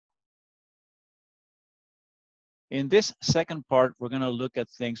In this second part, we're going to look at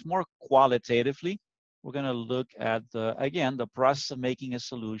things more qualitatively. We're going to look at, again, the process of making a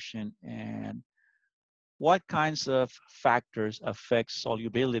solution and what kinds of factors affect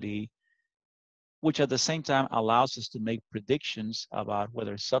solubility, which at the same time allows us to make predictions about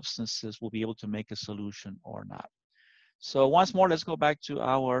whether substances will be able to make a solution or not. So once more, let's go back to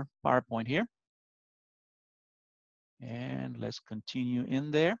our PowerPoint here. And let's continue in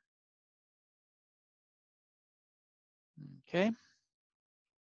there. Okay.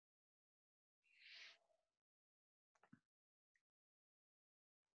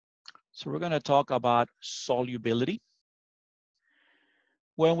 So we're going to talk about solubility.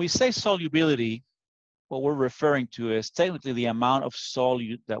 When we say solubility, what we're referring to is technically the amount of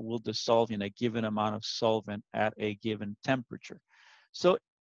solute that will dissolve in a given amount of solvent at a given temperature. So,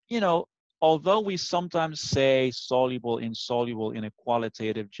 you know, although we sometimes say soluble, insoluble in a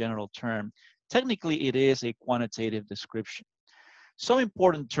qualitative general term, technically it is a quantitative description. Some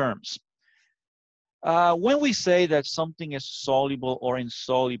important terms. When we say that something is soluble or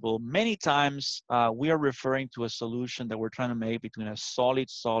insoluble, many times we are referring to a solution that we're trying to make between a solid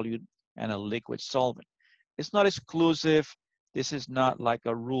solute and a liquid solvent. It's not exclusive. This is not like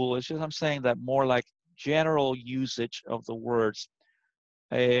a rule. It's just I'm saying that more like general usage of the words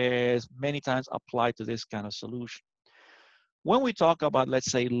is many times applied to this kind of solution. When we talk about, let's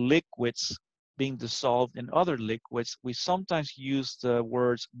say, liquids being dissolved in other liquids, we sometimes use the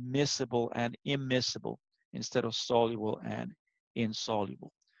words miscible and immiscible instead of soluble and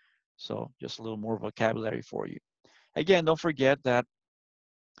insoluble. So just a little more vocabulary for you. Again, don't forget that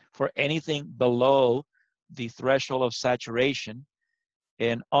for anything below the threshold of saturation,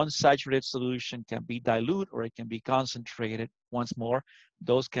 an unsaturated solution can be dilute or it can be concentrated. Once more,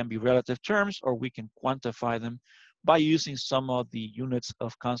 those can be relative terms, or we can quantify them by using some of the units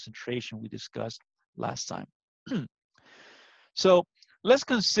of concentration we discussed last time. So let's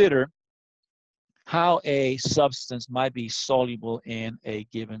consider how a substance might be soluble in a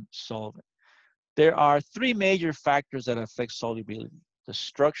given solvent. There are three major factors that affect solubility: the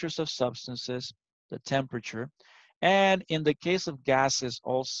structures of substances, the temperature, and in the case of gases,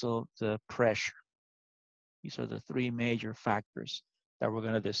 also the pressure. These are the three major factors that we're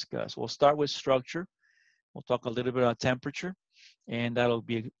going to discuss. We'll start with structure. We'll talk a little bit about temperature, and that'll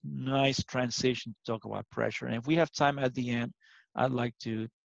be a nice transition to talk about pressure. And if we have time at the end, I'd like to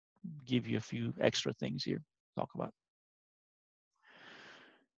give you a few extra things here to talk about.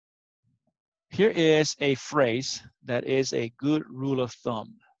 Here is a phrase that is a good rule of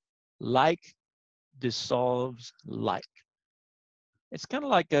thumb: like dissolves like. It's kind of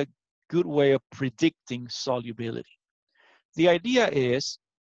like a good way of predicting solubility. The idea is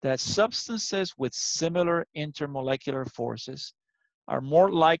that substances with similar intermolecular forces are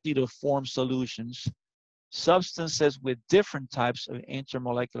more likely to form solutions. Substances with different types of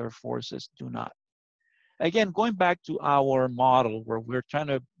intermolecular forces do not. Again, going back to our model where we're trying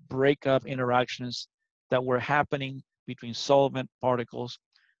to break up interactions that were happening between solvent particles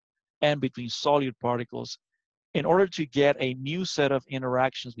and between solute particles, in order to get a new set of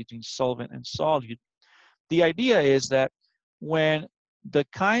interactions between solvent and solute, the idea is that when the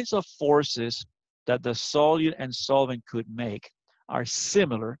kinds of forces that the solute and solvent could make are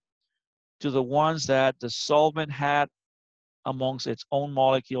similar to the ones that the solvent had amongst its own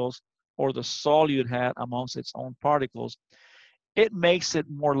molecules or the solute had amongst its own particles, it makes it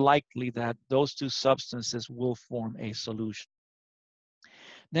more likely that those two substances will form a solution.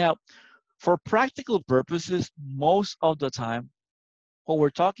 Now, for practical purposes, most of the time, what we're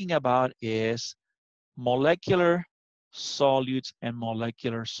talking about is molecular solutes and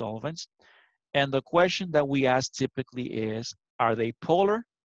molecular solvents. And the question that we ask typically is, are they polar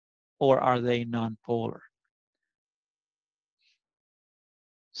or are they nonpolar?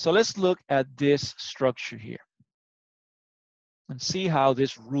 So let's look at this structure here and see how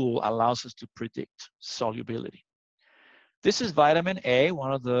this rule allows us to predict solubility. This is vitamin A,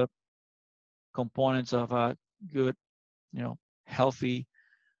 one of the components of a good, healthy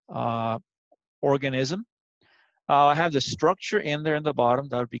organism. I have the structure in there in the bottom.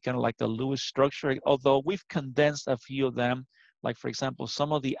 That would be kind of like the Lewis structure, although we've condensed a few of them. Like, for example,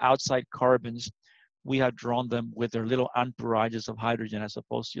 some of the outside carbons, we have drawn them with their little entourages of hydrogen as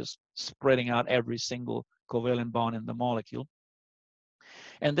opposed to just spreading out every single covalent bond in the molecule.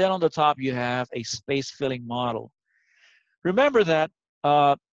 And then on the top, you have a space-filling model. Remember that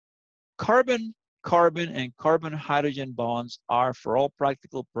carbon-carbon and carbon-hydrogen bonds are, for all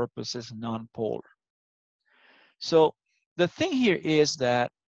practical purposes, nonpolar. So the thing here is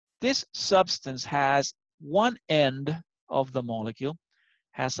that this substance has one end of the molecule,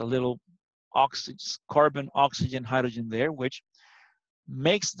 has a little carbon, oxygen, hydrogen there, which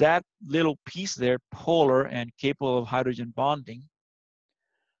makes that little piece there polar and capable of hydrogen bonding.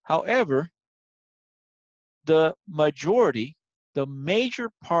 However, the major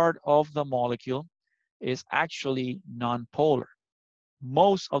part of the molecule is actually nonpolar.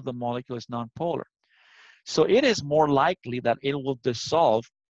 Most of the molecule is nonpolar. So it is more likely that it will dissolve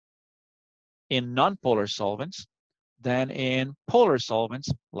in nonpolar solvents than in polar solvents,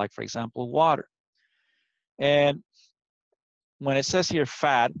 like, for example, water. And when it says here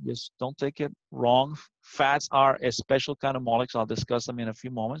fat, just don't take it wrong. Fats are a special kind of molecule. I'll discuss them in a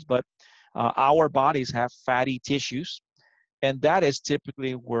few moments, but our bodies have fatty tissues, and that is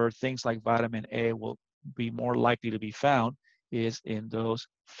typically where things like vitamin A will be more likely to be found, is in those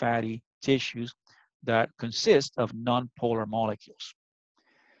fatty tissues that consist of nonpolar molecules.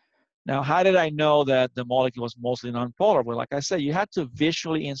 Now, how did I know that the molecule was mostly nonpolar? Well, like I said, you had to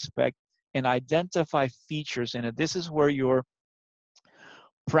visually inspect and identify features in it. This is where your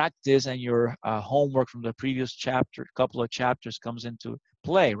practice and your homework from the previous chapter, couple of chapters, comes into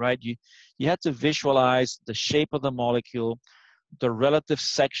play, right? You had to visualize the shape of the molecule, the relative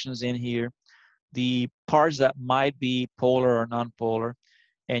sections in here, the parts that might be polar or nonpolar,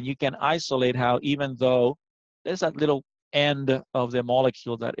 and you can isolate how, even though there's that little end of the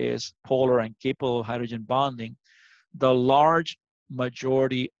molecule that is polar and capable of hydrogen bonding, the large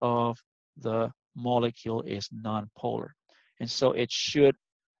majority of the molecule is nonpolar. And so it should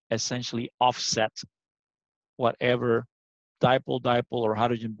essentially offset whatever dipole or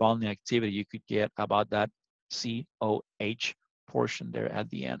hydrogen bonding activity you could get about that COH portion there at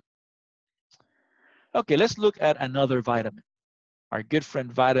the end. Okay, let's look at another vitamin, our good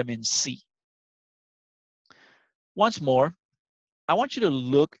friend vitamin C. Once more, I want you to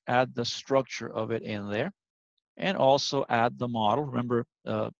look at the structure of it in there and also at the model. Remember,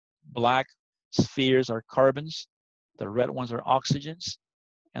 black spheres are carbons, the red ones are oxygens,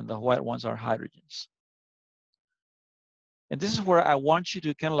 and the white ones are hydrogens. And this is where I want you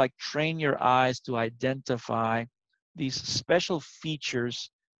to kind of like train your eyes to identify these special features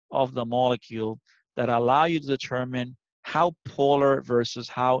of the molecule that allow you to determine how polar versus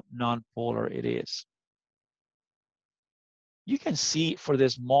how nonpolar it is. You can see for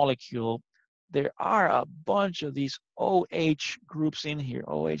this molecule, there are a bunch of these OH groups in here.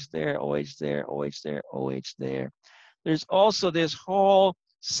 OH there, OH there, OH there, OH there. There's also this whole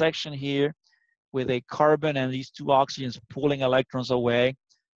section here with a carbon and these two oxygens pulling electrons away,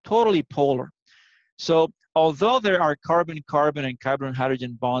 totally polar. So although there are carbon-carbon and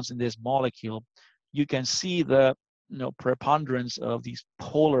carbon-hydrogen bonds in this molecule, you can see the preponderance of these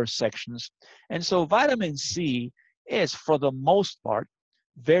polar sections. And so vitamin C is, for the most part,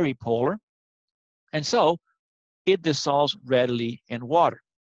 very polar. And so it dissolves readily in water,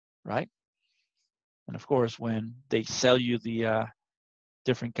 right? And of course, when they sell you the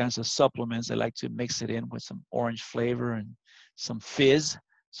different kinds of supplements, they like to mix it in with some orange flavor and some fizz.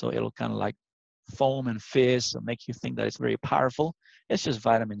 So it'll kind of like foam and fizz, so make you think that it's very powerful. It's just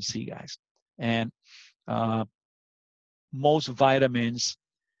vitamin C, guys. And most vitamins,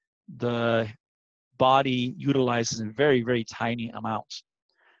 the body utilizes in very, very tiny amounts.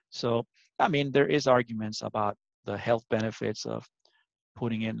 So, I mean, there is arguments about the health benefits of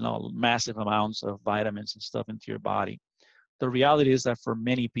putting in massive amounts of vitamins and stuff into your body. The reality is that for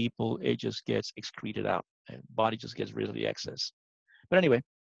many people, it just gets excreted out. The body just gets rid of the excess. But anyway,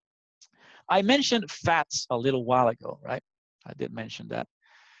 I mentioned fats a little while ago, right? I did mention that.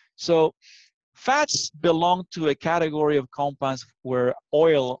 So fats belong to a category of compounds where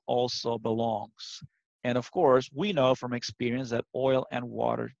oil also belongs. And of course, we know from experience that oil and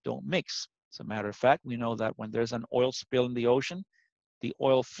water don't mix. As a matter of fact, we know that when there's an oil spill in the ocean, the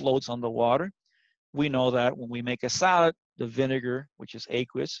oil floats on the water. We know that when we make a salad, the vinegar, which is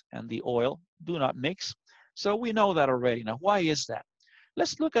aqueous, and the oil do not mix. So we know that already. Now, why is that?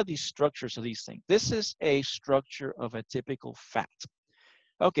 Let's look at the structures of these things. This is a structure of a typical fat.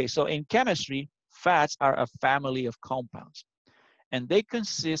 Okay, so in chemistry, fats are a family of compounds. And they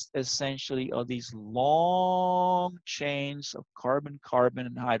consist essentially of these long chains of carbon, carbon,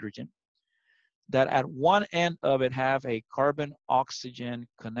 and hydrogen that at one end of it have a carbon-oxygen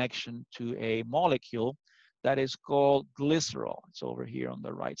connection to a molecule that is called glycerol. It's over here on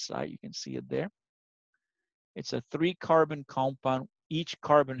the right side. You can see it there. It's a 3-carbon compound, each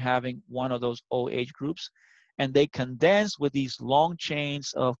carbon having one of those OH groups. And they condense with these long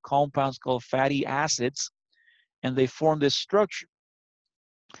chains of compounds called fatty acids, and they form this structure.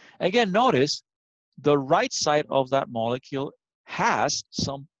 Again, notice the right side of that molecule has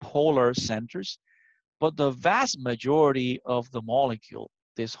some polar centers, but the vast majority of the molecule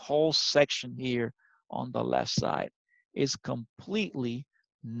this whole section here on the left side is completely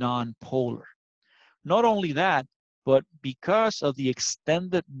nonpolar. Not only that, but because of the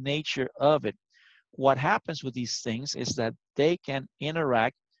extended nature of it, what happens with these things is that they can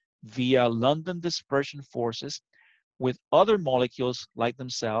interact via London dispersion forces with other molecules like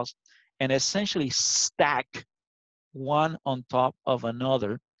themselves and essentially stack one on top of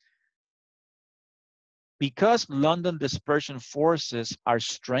another. Because London dispersion forces are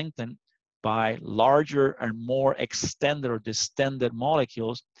strengthened by larger and more extended or distended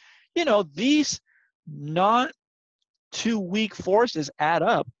molecules, these not too weak forces add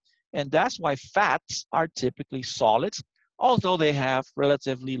up. And that's why fats are typically solids, although they have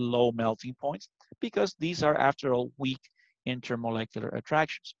relatively low melting points, because these are, after all, weak intermolecular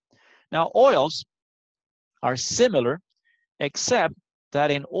attractions. Now, oils are similar, except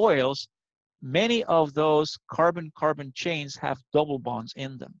that in oils, many of those carbon-carbon chains have double bonds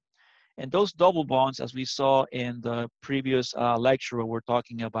in them. And those double bonds, as we saw in the previous lecture where we're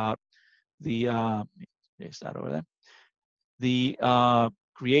talking about the, is that over there? The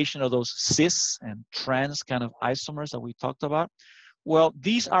creation of those cis and trans kind of isomers that we talked about. Well,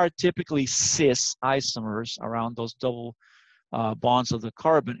 these are typically cis isomers around those double bonds of the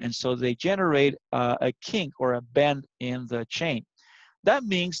carbon. And so they generate a kink or a bend in the chain. That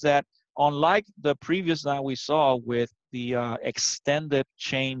means that unlike the previous line we saw with the extended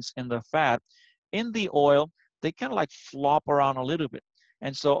chains in the fat, in the oil, they kind of like flop around a little bit.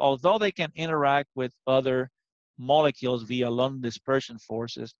 And so although they can interact with other molecules via London dispersion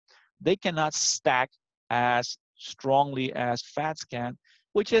forces, they cannot stack as strongly as fats can,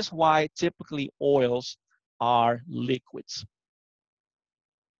 which is why typically oils are liquids.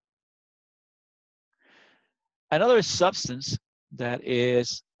 Another substance that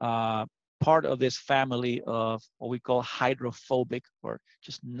is part of this family of what we call hydrophobic or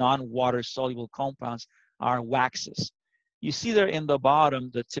just non-water soluble compounds are waxes. You see there in the bottom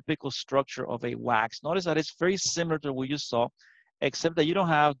the typical structure of a wax. Notice that it's very similar to what you saw, except that you don't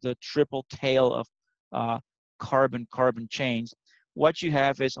have the triple tail of carbon-carbon chains. What you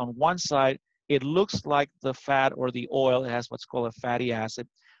have is on one side, it looks like the fat or the oil. It has what's called a fatty acid.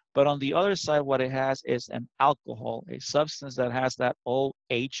 But on the other side, what it has is an alcohol, a substance that has that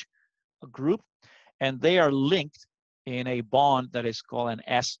OH group, and they are linked in a bond that is called an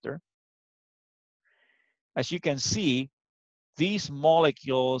ester. As you can see, these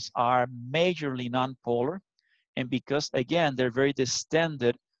molecules are majorly nonpolar, and because, again, they're very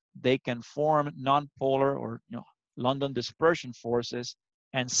distended, they can form nonpolar or London dispersion forces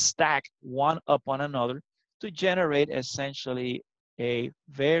and stack one upon another to generate essentially a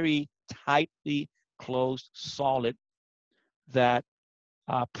very tightly closed solid that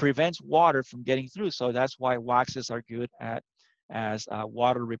prevents water from getting through. So that's why waxes are good as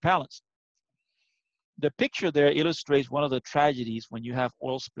water repellents. The picture there illustrates one of the tragedies when you have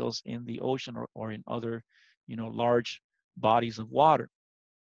oil spills in the ocean or in other, large bodies of water.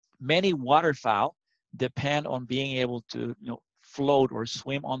 Many waterfowl depend on being able to, float or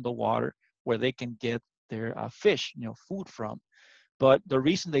swim on the water where they can get their fish, food from. But the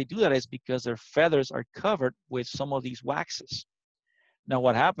reason they do that is because their feathers are covered with some of these waxes. Now,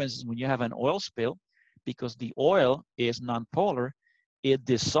 what happens is when you have an oil spill, because the oil is nonpolar, it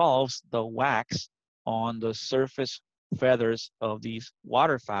dissolves the wax on the surface feathers of these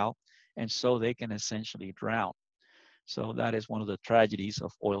waterfowl, and so they can essentially drown. So that is one of the tragedies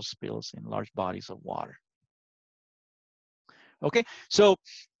of oil spills in large bodies of water. Okay, so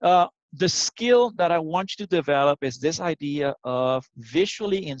the skill that I want you to develop is this idea of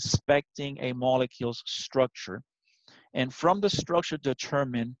visually inspecting a molecule's structure, and from the structure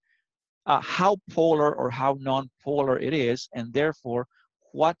determine how polar or how non-polar it is, and therefore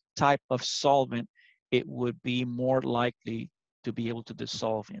what type of solvent it would be more likely to be able to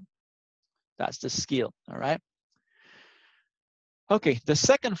dissolve in. That's the skill, all right? Okay, the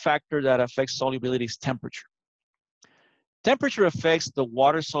second factor that affects solubility is temperature. Temperature affects the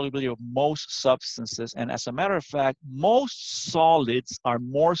water solubility of most substances, and as a matter of fact, most solids are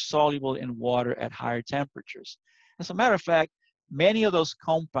more soluble in water at higher temperatures. As a matter of fact, many of those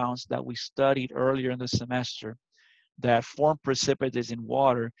compounds that we studied earlier in the semester that form precipitates in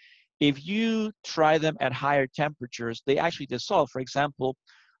water, if you try them at higher temperatures, they actually dissolve. For example,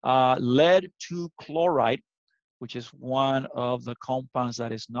 lead 2 chloride, which is one of the compounds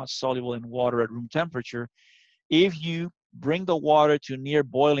that is not soluble in water at room temperature. If you bring the water to near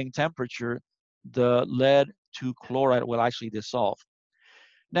boiling temperature, the lead 2 chloride will actually dissolve.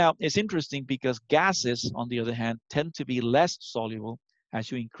 Now, it's interesting because gases, on the other hand, tend to be less soluble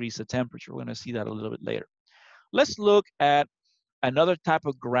as you increase the temperature. We're going to see that a little bit later. Let's look at another type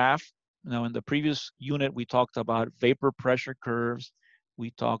of graph. Now, in the previous unit, we talked about vapor pressure curves.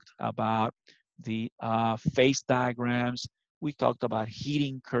 We talked about the phase diagrams. We talked about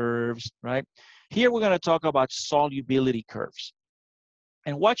heating curves, right? Here, we're going to talk about solubility curves.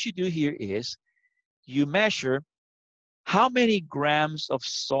 And what you do here is you measure how many grams of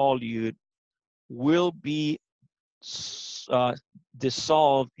solute will be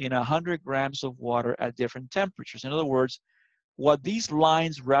dissolved in 100 grams of water at different temperatures. In other words, what these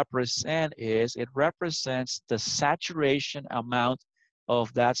lines represent is it represents the saturation amount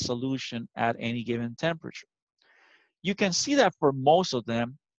of that solution at any given temperature. You can see that for most of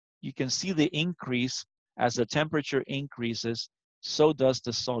them, you can see the increase as the temperature increases, so does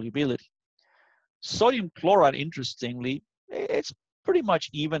the solubility. Sodium chloride, interestingly, it's pretty much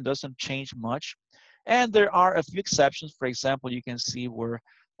even, doesn't change much. And there are a few exceptions. For example, you can see where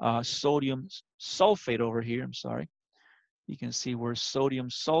sodium sulfate over here, I'm sorry. You can see where sodium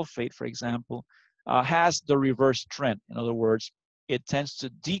sulfate, for example, has the reverse trend. In other words, it tends to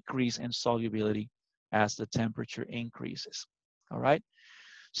decrease in solubility as the temperature increases. All right.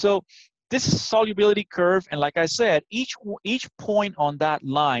 So this is solubility curve. And like I said, each point on that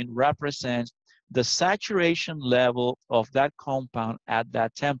line represents the saturation level of that compound at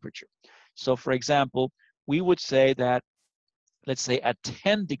that temperature. So for example, we would say that, let's say at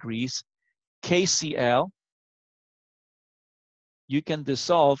 10 degrees KCl, you can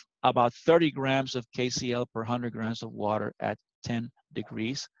dissolve about 30 grams of KCl per 100 grams of water at 10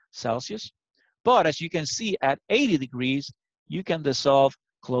 degrees Celsius. But as you can see, at 80 degrees, you can dissolve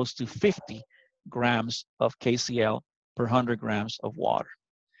close to 50 grams of KCl per 100 grams of water.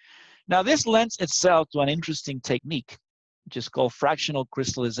 Now, this lends itself to an interesting technique, which is called fractional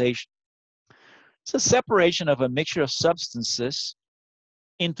crystallization. It's a separation of a mixture of substances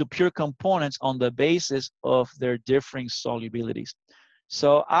into pure components on the basis of their differing solubilities.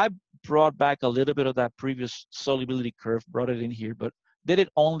 So I brought back a little bit of that previous solubility curve, brought it in here, but did it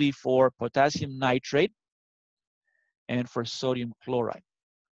only for potassium nitrate and for sodium chloride.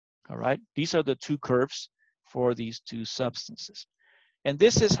 All right, these are the two curves for these two substances. And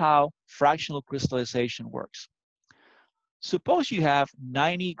this is how fractional crystallization works. Suppose you have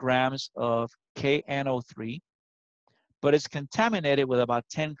 90 grams of KNO3, but it's contaminated with about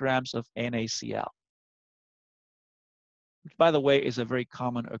 10 grams of NaCl, which, by the way, is a very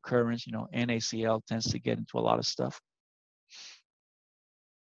common occurrence. You know, NaCl tends to get into a lot of stuff.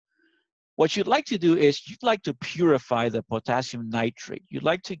 What you'd like to do is you'd like to purify the potassium nitrate. You'd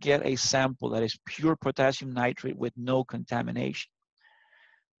like to get a sample that is pure potassium nitrate with no contamination.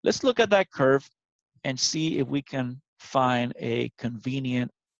 Let's look at that curve and see if we can find a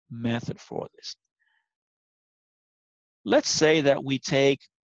convenient method for this. Let's say that we take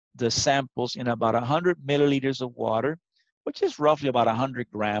the samples in about 100 milliliters of water, which is roughly about 100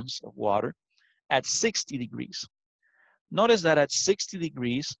 grams of water, at 60 degrees. Notice that at 60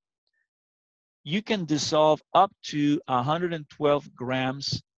 degrees, you can dissolve up to 112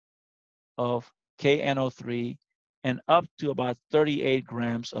 grams of KNO3 and up to about 38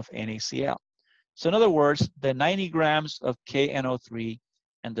 grams of NaCl. So in other words, the 90 grams of KNO3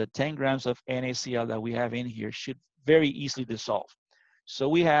 and the 10 grams of NaCl that we have in here should very easily dissolve. So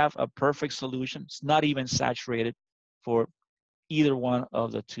we have a perfect solution. It's not even saturated for either one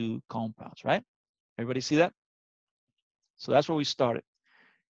of the two compounds, right? Everybody see that? So that's where we started.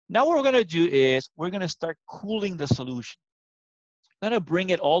 Now what we're going to do is we're going to start cooling the solution. I'm going to bring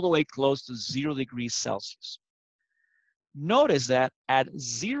it all the way close to 0 degrees Celsius. Notice that at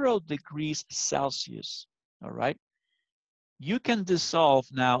 0 degrees Celsius, all right, you can dissolve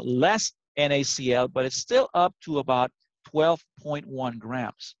now less NaCl, but it's still up to about 12.1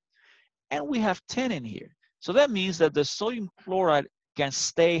 grams. And we have 10 in here. So that means that the sodium chloride can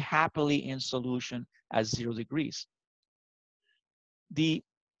stay happily in solution at 0 degrees.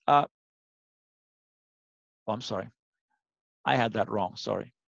 Oh, I'm sorry. I had that wrong,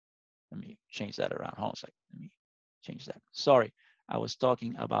 sorry. Let me change that around. Hold on a second. Let me change that. Sorry, I was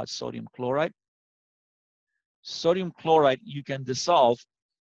talking about sodium chloride. Sodium chloride, you can dissolve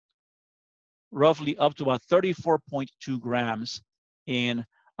roughly up to about 34.2 grams in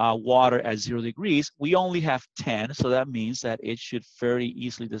water at 0 degrees. We only have 10, so that means that it should very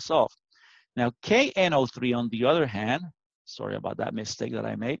easily dissolve. Now, KNO3, on the other hand, sorry about that mistake that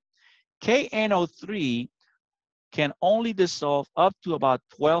I made, KNO3 can only dissolve up to about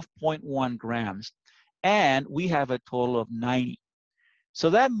 12.1 grams, and we have a total of 90. So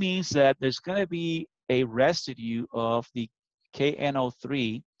that means that there's going to be a residue of the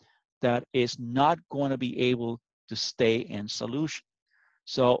KNO3 that is not going to be able to stay in solution.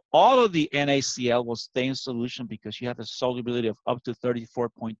 So all of the NaCl will stay in solution because you have a solubility of up to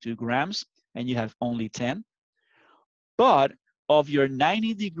 34.2 grams and you have only 10. But of your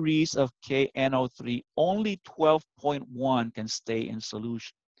 90 degrees of KNO3, only 12.1 can stay in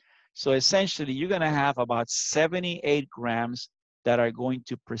solution. So essentially, you're going to have about 78 grams that are going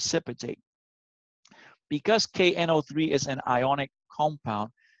to precipitate. Because KNO3 is an ionic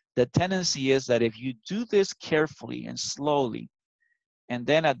compound, the tendency is that if you do this carefully and slowly, and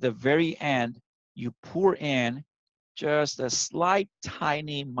then at the very end, you pour in just a slight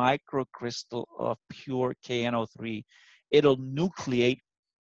tiny microcrystal of pure KNO3, it'll nucleate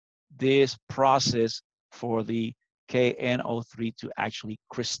this process for the KNO3 to actually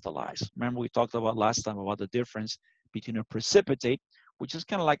crystallize. Remember we talked about last time about the difference between a precipitate, which is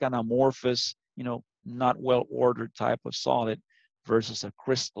kind of like an amorphous, not well-ordered type of solid, versus a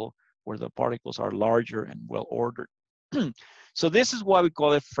crystal where the particles are larger and well-ordered. So this is why we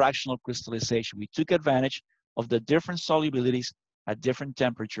call it fractional crystallization. We took advantage of the different solubilities at different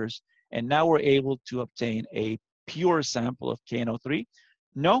temperatures, and now we're able to obtain a pure sample of KNO3.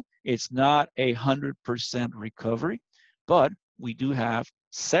 No, it's not 100% recovery, but we do have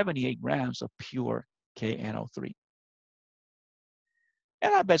 78 grams of pure KNO3.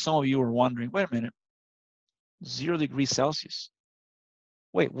 And I bet some of you were wondering, wait a minute, 0 degrees Celsius.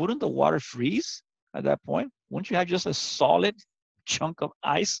 Wait, wouldn't the water freeze at that point? Wouldn't you have just a solid chunk of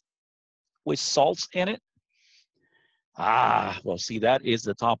ice with salts in it? Well, see, that is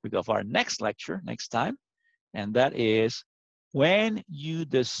the topic of our next lecture next time. And that is when you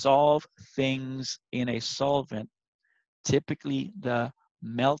dissolve things in a solvent, typically the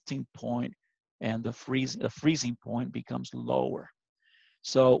melting point and the freezing point becomes lower.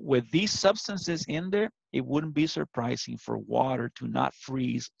 So with these substances in there, it wouldn't be surprising for water to not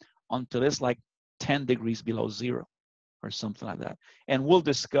freeze until it's like 10 degrees below 0 or something like that. And we'll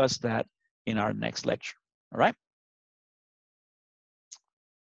discuss that in our next lecture, all right?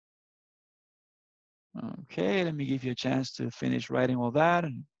 Okay, let me give you a chance to finish writing all that.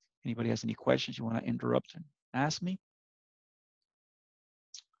 And anybody has any questions you want to interrupt and ask me?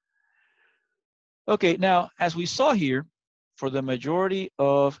 Okay, now, as we saw here, for the majority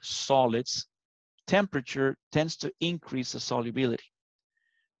of solids, temperature tends to increase the solubility.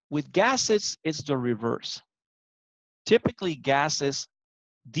 With gases, it's the reverse. Typically, gases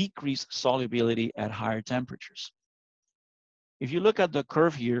decrease solubility at higher temperatures. If you look at the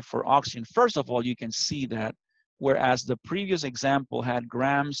curve here for oxygen, first of all, you can see that whereas the previous example had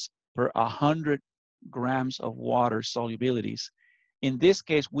grams per 100 grams of water solubilities, in this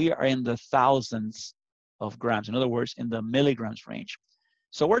case, we are in the thousands of grams. In other words, in the milligrams range.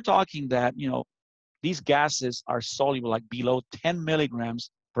 So we're talking that, these gases are soluble like below 10 milligrams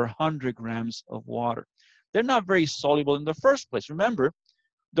per 100 grams of water. They're not very soluble in the first place. Remember,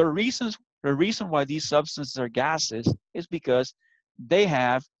 the reason why these substances are gases is because they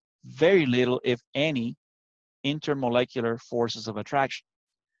have very little, if any, intermolecular forces of attraction.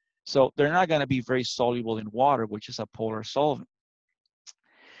 So they're not going to be very soluble in water, which is a polar solvent.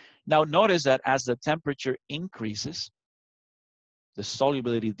 Now notice that as the temperature increases, the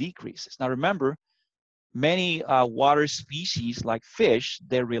solubility decreases. Now remember, many water species like fish,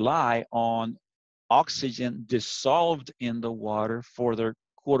 they rely on oxygen dissolved in the water for their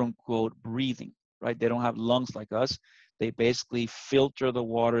quote unquote breathing, right? They don't have lungs like us. They basically filter the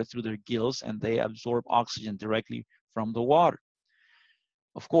water through their gills and they absorb oxygen directly from the water.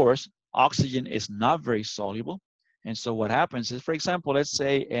 Of course, oxygen is not very soluble. And so what happens is, for example, let's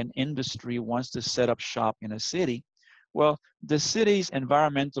say an industry wants to set up shop in a city. Well, the city's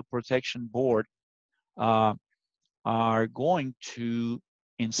Environmental Protection Board are going to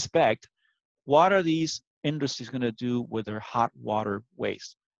inspect what are these industries going to do with their hot water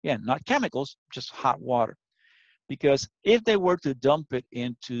waste. Yeah, not chemicals, just hot water. Because if they were to dump it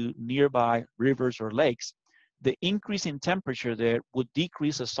into nearby rivers or lakes, the increase in temperature there would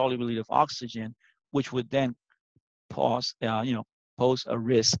decrease the solubility of oxygen, which would then pose a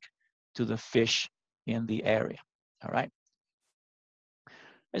risk to the fish in the area. All right.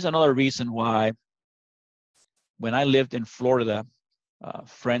 There's another reason why when I lived in Florida,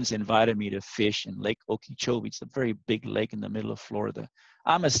 friends invited me to fish in Lake Okeechobee. It's a very big lake in the middle of Florida.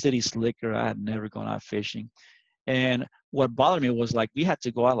 I'm a city slicker. I had never gone out fishing. And what bothered me was like, we had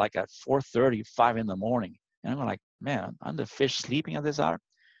to go out like at 4:30, 5 in the morning. And I'm like, man, aren't the fish sleeping at this hour?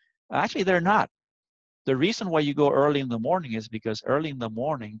 Actually, they're not. The reason why you go early in the morning is because early in the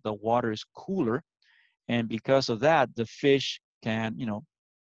morning, the water is cooler. And because of that, the fish can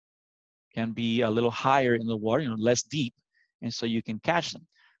be a little higher in the water, less deep. And so you can catch them.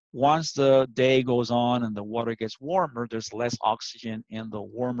 Once the day goes on and the water gets warmer, there's less oxygen in the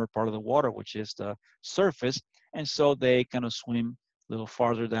warmer part of the water, which is the surface. And so they kind of swim a little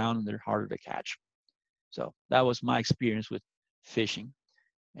farther down and they're harder to catch. So that was my experience with fishing.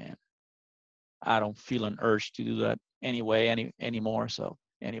 And I don't feel an urge to do that anymore. So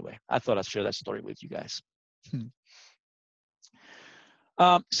anyway, I thought I'd share that story with you guys.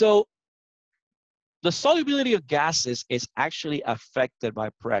 So the solubility of gases is actually affected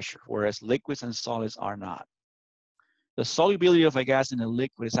by pressure, whereas liquids and solids are not. The solubility of a gas in a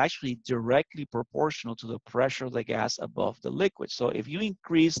liquid is actually directly proportional to the pressure of the gas above the liquid. So if you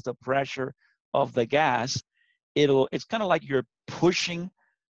increase the pressure of the gas, it's kind of like you're pushing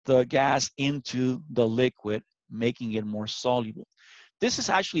the gas into the liquid, making it more soluble. This is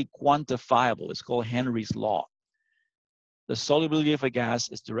actually quantifiable. It's called Henry's law. The solubility of a gas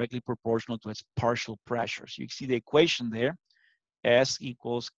is directly proportional to its partial pressure. So you see the equation there, S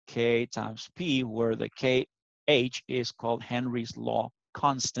equals K times P, where the KH is called Henry's law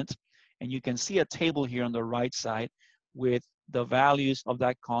constant. And you can see a table here on the right side with the values of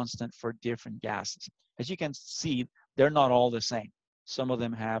that constant for different gases. As you can see, they're not all the same. Some of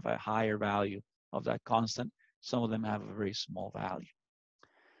them have a higher value of that constant. Some of them have a very small value.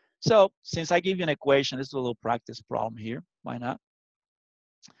 So since I give you an equation, this is a little practice problem here. Why not?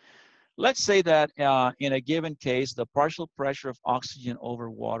 Let's say that in a given case, the partial pressure of oxygen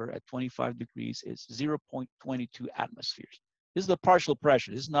over water at 25 degrees is 0.22 atmospheres. This is the partial pressure.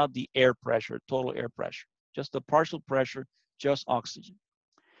 This is not the air pressure, total air pressure, just the partial pressure, just oxygen.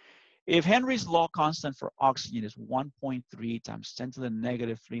 If Henry's law constant for oxygen is 1.3 times 10 to the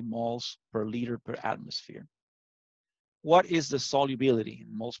negative 3 moles per liter per atmosphere, what is the solubility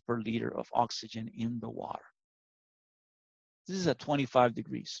in moles per liter of oxygen in the water? This is at 25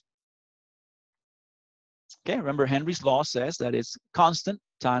 degrees. Okay, remember Henry's law says that it's constant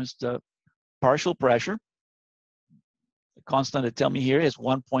times the partial pressure. The constant they tell me here is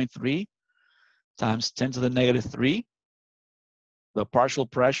 1.3 times 10 to the negative 3. The partial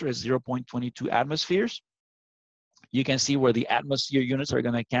pressure is 0.22 atmospheres. You can see where the atmosphere units are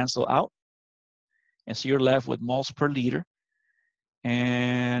going to cancel out. And so you're left with moles per liter.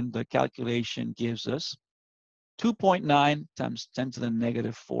 And the calculation gives us 2.9 times 10 to the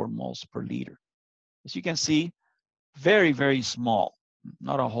negative 4 moles per liter. As you can see, very, very small,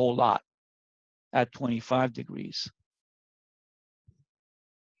 not a whole lot at 25 degrees.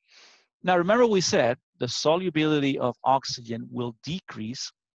 Now, remember we said the solubility of oxygen will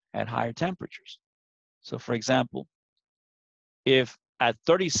decrease at higher temperatures. So for example, if at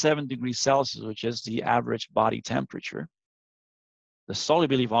 37 degrees Celsius, which is the average body temperature, the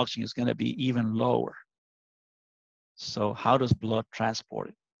solubility of oxygen is going to be even lower. So how does blood transport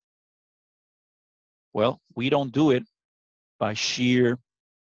it? Well, we don't do it by sheer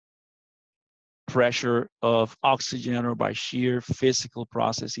pressure of oxygen or by sheer physical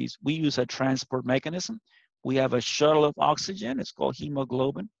processes. We use a transport mechanism. We have a shuttle of oxygen. It's called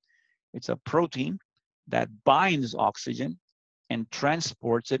hemoglobin. It's a protein that binds oxygen and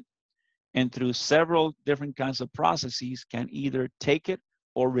transports it, and through several different kinds of processes can either take it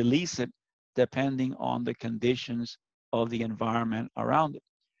or release it depending on the conditions of the environment around it.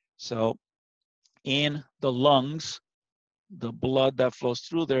 So in the lungs, the blood that flows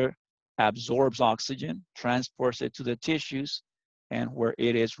through there absorbs oxygen, transports it to the tissues, and where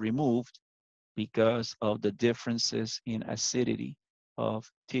it is removed because of the differences in acidity of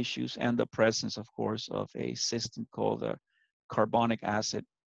tissues and the presence, of course, of a system called the carbonic acid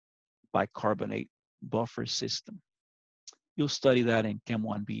bicarbonate buffer system. You'll study that in Chem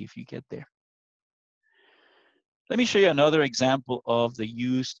 1B if you get there. Let me show you another example of the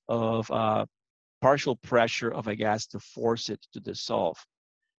use of partial pressure of a gas to force it to dissolve.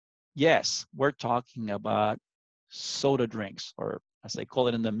 Yes, we're talking about soda drinks, or as they call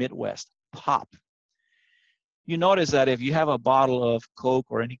it in the Midwest, pop. You notice that if you have a bottle of Coke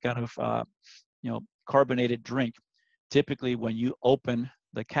or any kind of carbonated drink, typically when you open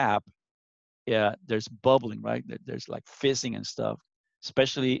the cap, there's bubbling, right? There's like fizzing and stuff,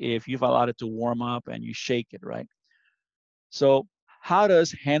 especially if you've allowed it to warm up and you shake it, right? So how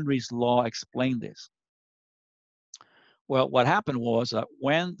does Henry's law explain this? Well, what happened was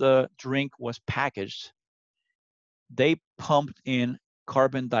when the drink was packaged, they pumped in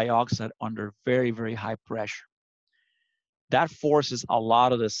carbon dioxide under very, very high pressure. That forces a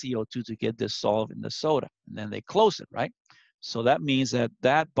lot of the CO2 to get dissolved in the soda, and then they close it, right? So that means that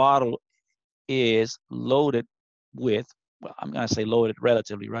that bottle is loaded with, well, I'm going to say loaded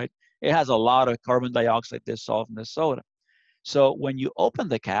relatively, right? It has a lot of carbon dioxide dissolved in the soda. So when you open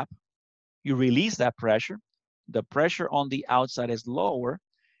the cap, you release that pressure. The pressure on the outside is lower,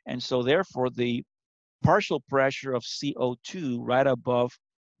 And so therefore, the partial pressure of CO2 right above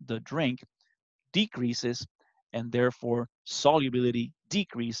the drink decreases, and therefore solubility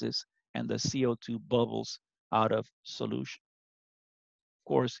decreases, and the CO2 bubbles out of solution. Of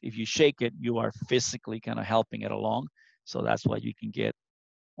course, if you shake it, you are physically kind of helping it along. So that's why you can get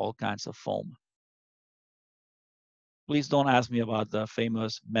all kinds of foam. Please don't ask me about the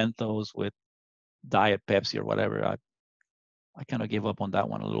famous Mentos with Diet Pepsi or whatever. I kind of gave up on that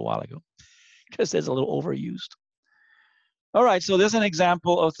one a little while ago because it's a little overused. All right, so there's an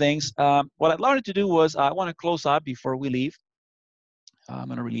example of things. What I'd wanted to do was I want to close up before we leave. I'm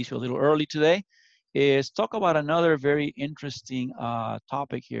going to release you a little early today, is talk about another very interesting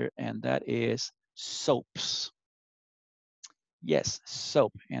topic here, and that is soaps. Yes,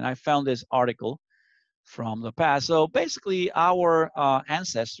 soap. And I found this article from the past. So basically, our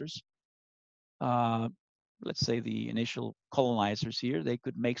ancestors, uh, let's say the initial colonizers here, they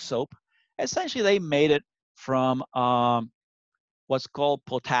could make soap. Essentially, they made it from what's called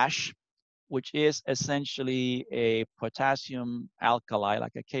potash, which is essentially a potassium alkali,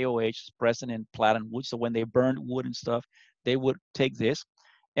 like a KOH present in platinum wood. So when they burned wood and stuff, they would take this,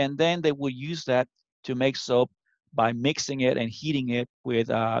 and then they would use that to make soap by mixing it and heating it with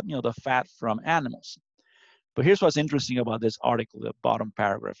the fat from animals. But here's what's interesting about this article, the bottom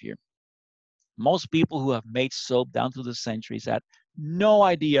paragraph here. Most people who have made soap down through the centuries had no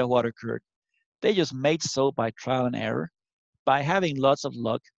idea what occurred. They just made soap by trial and error, by having lots of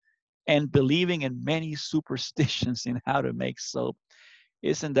luck, and believing in many superstitions in how to make soap.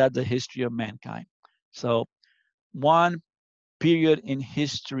 Isn't that the history of mankind? So one period in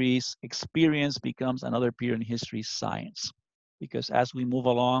history's experience becomes another period in history's science. Because as we move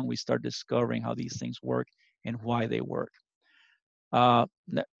along, we start discovering how these things work and why they work.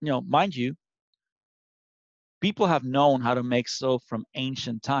 Mind you, people have known how to make soap from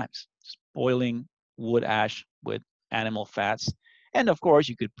ancient times, just boiling wood ash with animal fats. And of course,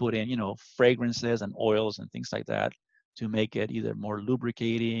 you could put in, fragrances and oils and things like that to make it either more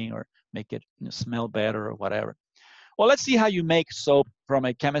lubricating or make it smell better or whatever. Well, let's see how you make soap from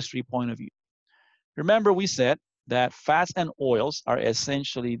a chemistry point of view. Remember, we said that fats and oils are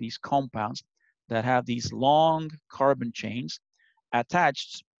essentially these compounds that have these long carbon chains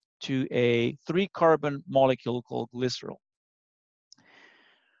attached to a 3-carbon molecule called glycerol.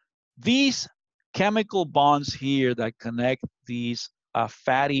 These chemical bonds here that connect these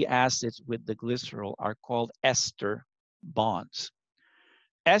fatty acids with the glycerol are called ester bonds.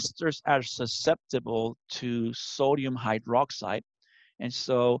 Esters are susceptible to sodium hydroxide, and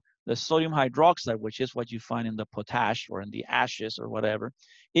so the sodium hydroxide, which is what you find in the potash or in the ashes or whatever,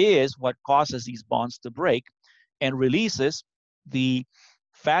 is what causes these bonds to break and releases the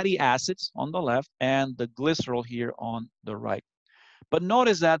fatty acids on the left and the glycerol here on the right. But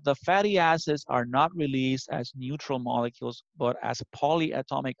notice that the fatty acids are not released as neutral molecules, but as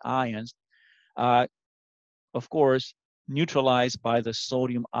polyatomic ions, of course, neutralized by the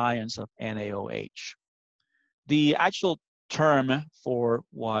sodium ions of NaOH. The actual term for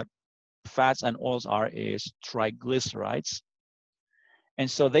what fats and oils are is triglycerides. And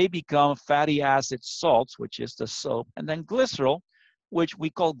so they become fatty acid salts, which is the soap, and then glycerol, which we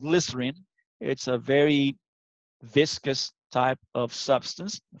call glycerin. It's a very viscous type of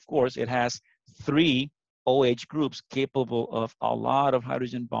substance. Of course, it has 3 OH groups capable of a lot of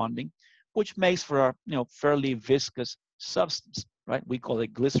hydrogen bonding, which makes for a fairly viscous substance, right? We call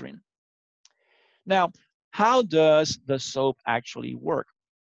it glycerin. Now, how does the soap actually work?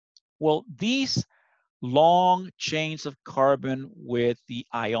 Well, these long chains of carbon with the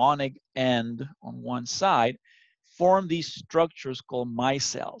ionic end on one side form these structures called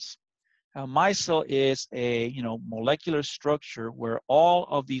micelles. A micelle is a molecular structure where all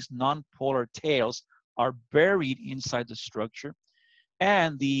of these nonpolar tails are buried inside the structure,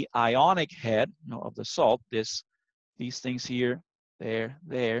 and the ionic head of the salt, these things here,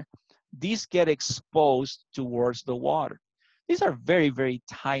 there, these get exposed towards the water. These are very, very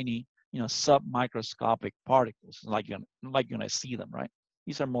tiny, submicroscopic particles, like you're gonna see them, right?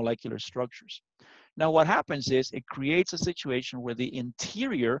 These are molecular structures. Now, what happens is it creates a situation where the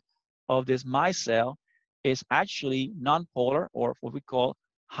interior of this micelle is actually nonpolar, or what we call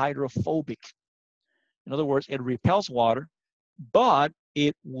hydrophobic. In other words, it repels water, but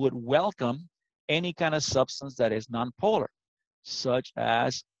it would welcome any kind of substance that is nonpolar, such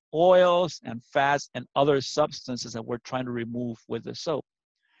as oils and fats and other substances that we're trying to remove with the soap.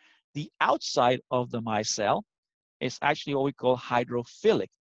 The outside of the micelle is actually what we call hydrophilic.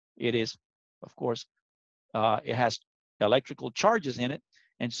 It is, of course, it has electrical charges in it,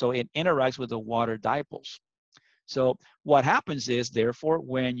 and so it interacts with the water dipoles. So what happens is, therefore,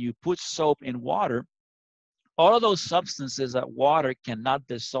 when you put soap in water, all of those substances that water cannot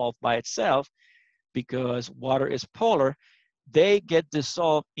dissolve by itself, because water is polar, they get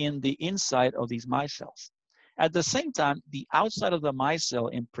dissolved in the inside of these micelles. At the same time, the outside of the micelle,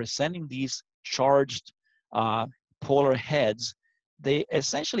 in presenting these charged uh, polar heads, they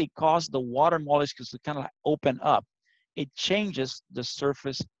essentially cause the water molecules to kind of like open up. It changes the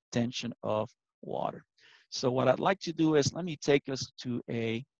surface tension of water. So what I'd like to do is, let me take us to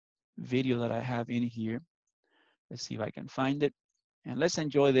a video that I have in here. Let's see if I can find it. And let's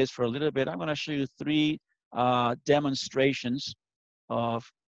enjoy this for a little bit. I'm going to show you three demonstrations of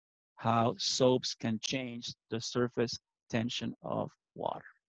how soaps can change the surface tension of water.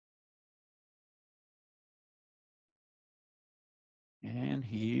 And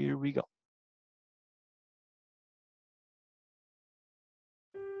here we go.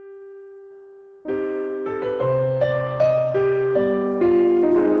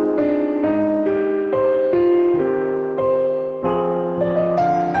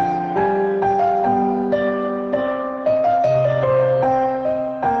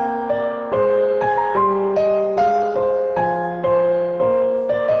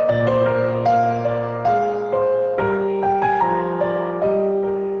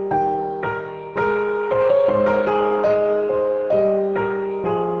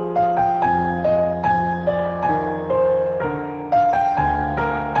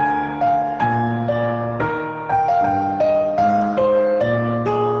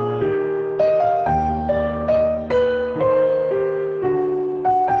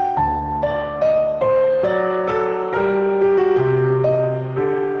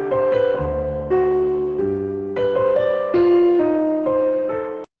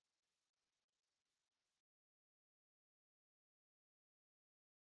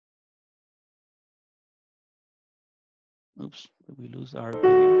 Oops, did we lose our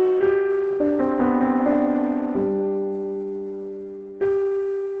video?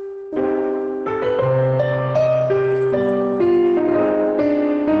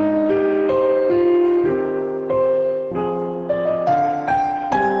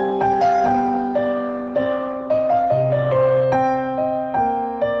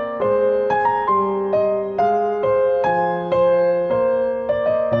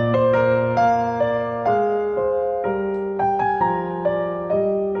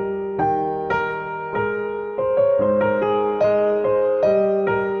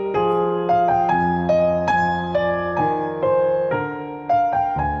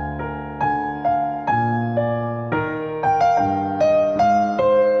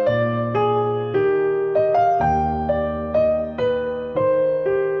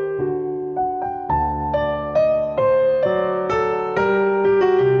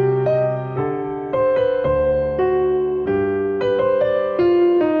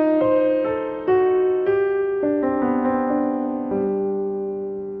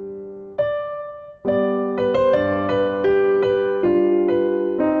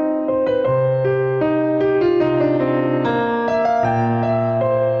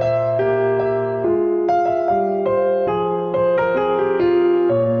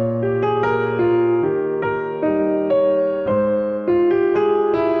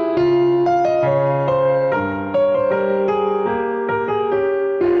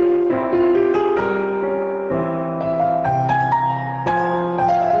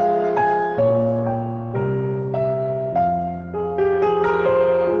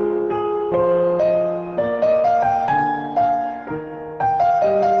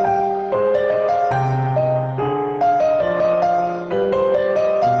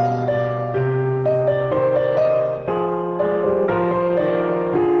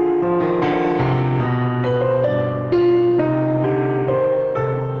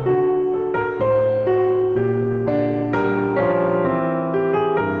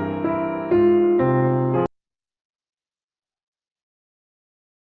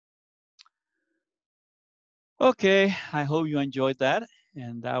 Okay, I hope you enjoyed that.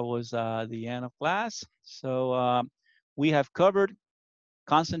 And that was the end of class. So we have covered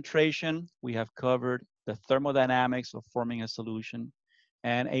concentration, we have covered the thermodynamics of forming a solution,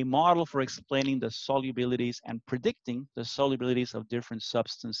 and a model for explaining the solubilities and predicting the solubilities of different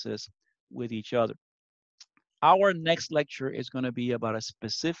substances with each other. Our next lecture is going to be about a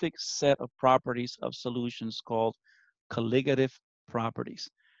specific set of properties of solutions called colligative properties.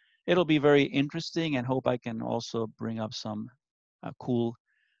 It'll be very interesting, and hope I can also bring up some cool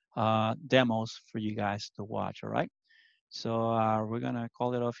demos for you guys to watch, all right? So we're gonna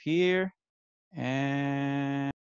call it off here, and